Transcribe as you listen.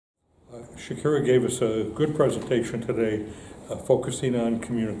Shakira gave us a good presentation today, focusing on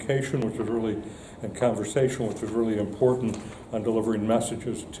communication, which was really, and conversation, which was really important on delivering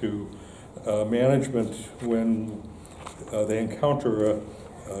messages to management when they encounter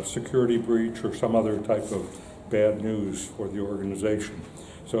a security breach or some other type of bad news for the organization.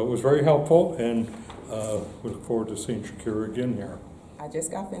 So it was very helpful, and we look forward to seeing Shakira again here. I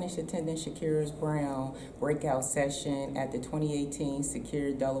just got finished attending Shakira's Brown breakout session at the 2018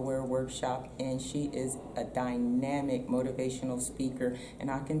 Secure Delaware workshop, and she is a dynamic motivational speaker,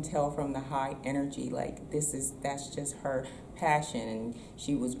 and I can tell from the high energy, like that's just her passion, and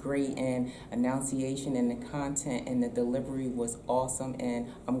she was great in enunciation and the content, and the delivery was awesome.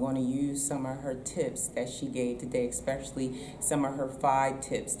 And I'm going to use some of her tips that she gave today, especially some of her 5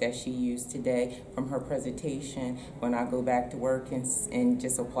 tips that she used today from her presentation when I go back to work and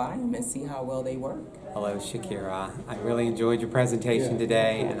just apply them and see how well they work. Hello, Shakira. I really enjoyed your presentation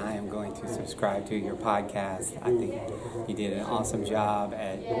today, and I am going to subscribe to your podcast. I think you did an awesome job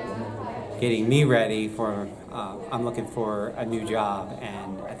at getting me ready for, I'm looking for a new job,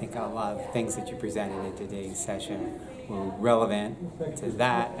 and I think a lot of things that you presented in today's session were relevant to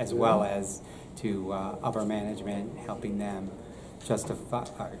that, as well as to upper management, helping them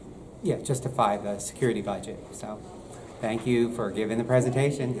justify the security budget. So thank you for giving the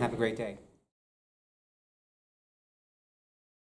presentation. Have a great day.